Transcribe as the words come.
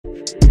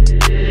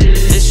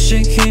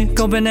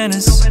go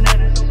bananas.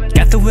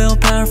 Got the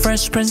willpower,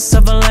 fresh prince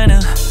of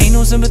Atlanta. Ain't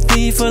no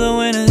sympathy for the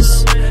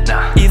winners.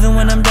 Even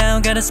when I'm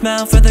down, got a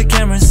smile for the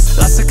cameras.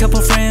 Lost a couple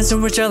friends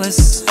who were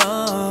jealous.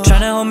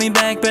 Tryna hold me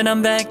back, but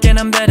I'm back and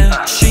I'm better.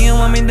 She ain't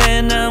want me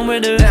then, now I'm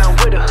with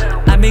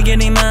her. I be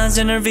getting mines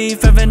in her V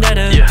for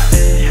Vendetta.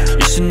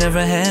 You should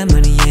never have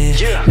money,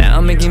 yeah. Now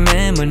I'm making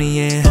mad money,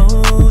 yeah.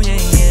 Oh, yeah,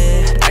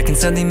 yeah. I can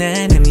tell they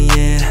mad at me,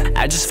 yeah.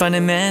 I just find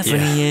it mad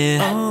funny,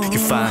 yeah. You can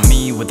find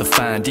me with a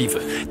fine diva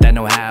that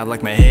know how I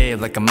like my head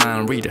like a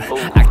mind reader.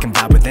 I can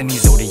vibe with any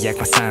zodiac,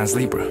 my sign's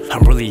Libra.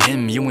 I'm really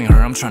him, you ain't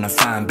her, I'm tryna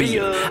find B.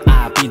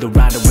 I be the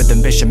rider with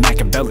ambition,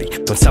 Machiavelli.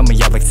 Don't tell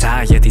me I look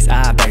tired, yeah, these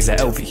eye bags are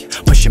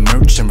LV. Pushing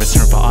merch in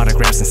return for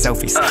autographs and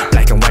selfies.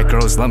 Black and white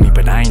girls love me,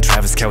 but I ain't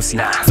Travis Kelce.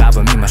 Vibe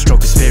with me, my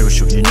stroke is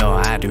spiritual, you know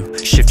I do.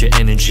 Shift your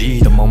energy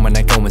the moment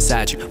I go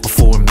inside you.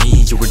 Before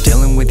me, you were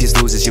dealing with these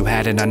losers. You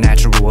had an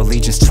unnatural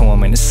allegiance to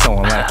them, and it's so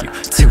unlike you.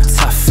 Too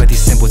tough for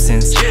these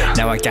simpletons.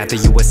 Now I got the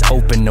US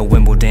Open, no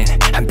Wimbledon.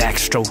 I'm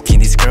backstroking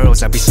these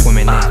girls I be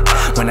swimming in.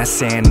 When I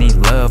say I need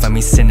love, I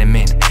mean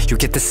cinnamon. You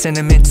get the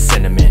cinnamon,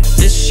 cinnamon.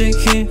 This shit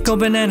here, go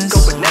bananas.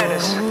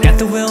 Got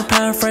the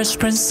willpower, fresh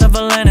prince of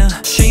Atlanta.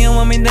 She ain't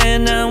want me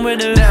then, now I'm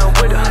with her.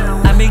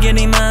 I be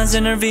getting mines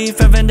in her V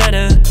for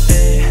Vendetta.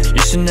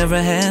 You should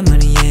never have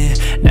money,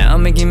 yeah. Now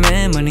I'm making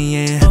mad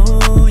money, yeah.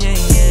 Oh, yeah,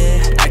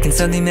 yeah. I can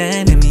tell they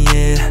mad at me,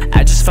 yeah.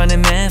 I just find it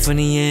mad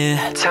funny,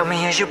 yeah. Tell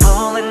me as you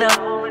pulling up.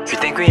 You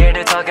think we here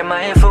to talk, am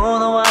I a fool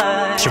or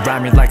what? She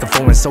ride me like a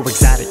foreign, so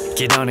exotic.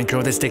 Get on it,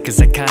 girl, this dick is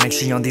iconic.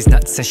 She on these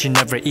nuts and she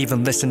never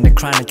even listened to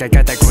Chronic. I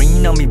got that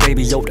green on me,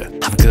 baby Yoda.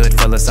 I'm good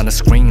fellas on the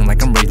screen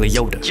like I'm Ray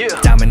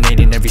Liotta.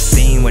 Dominating every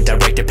scene with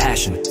directed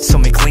passion. So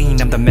me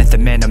clean, I'm the method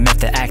man, I'm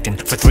method acting.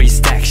 For 3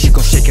 stacks, she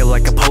gon' shake it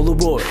like a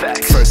Polaroid.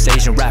 First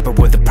Asian rapper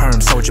with a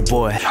perm, soldier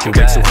boy. You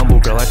way too humble,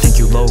 girl, I think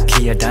you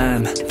low-key a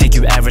dime. Think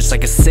you average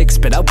like a 6,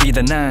 but I'll be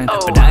the 9.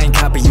 But I ain't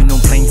copy you no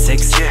plain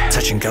 6.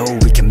 Touch and go,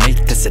 we can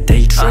make this a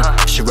day trip.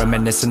 She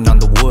reminiscing on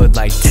the wood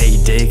like Tay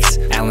Diggs,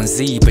 Alan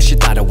Z, but she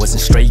thought I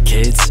wasn't straight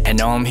kids.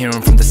 And all I'm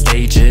hearing from the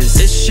stages,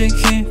 this shit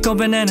here, go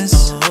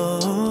bananas.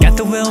 Got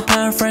the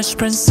willpower, fresh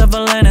prince of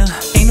Atlanta.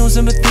 Ain't no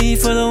sympathy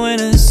for the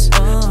winners.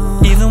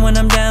 Even when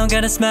I'm down,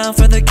 got a smile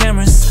for the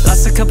cameras.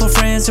 Lost a couple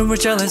friends who were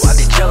jealous. Why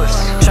they jealous?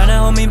 Tryna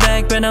hold me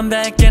back, but I'm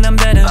back and I'm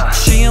better.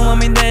 She ain't want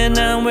me then,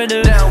 now I'm with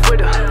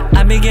her.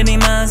 I be getting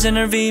mines in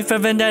her V for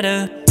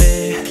Vendetta.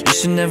 You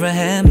should never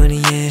have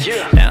money,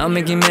 yeah. Now I'm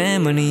making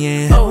mad money,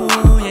 yeah.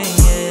 Oh, yeah,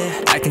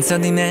 yeah. I can tell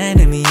they mad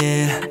at me,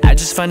 yeah. I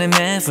just find it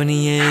mad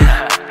funny,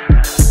 yeah.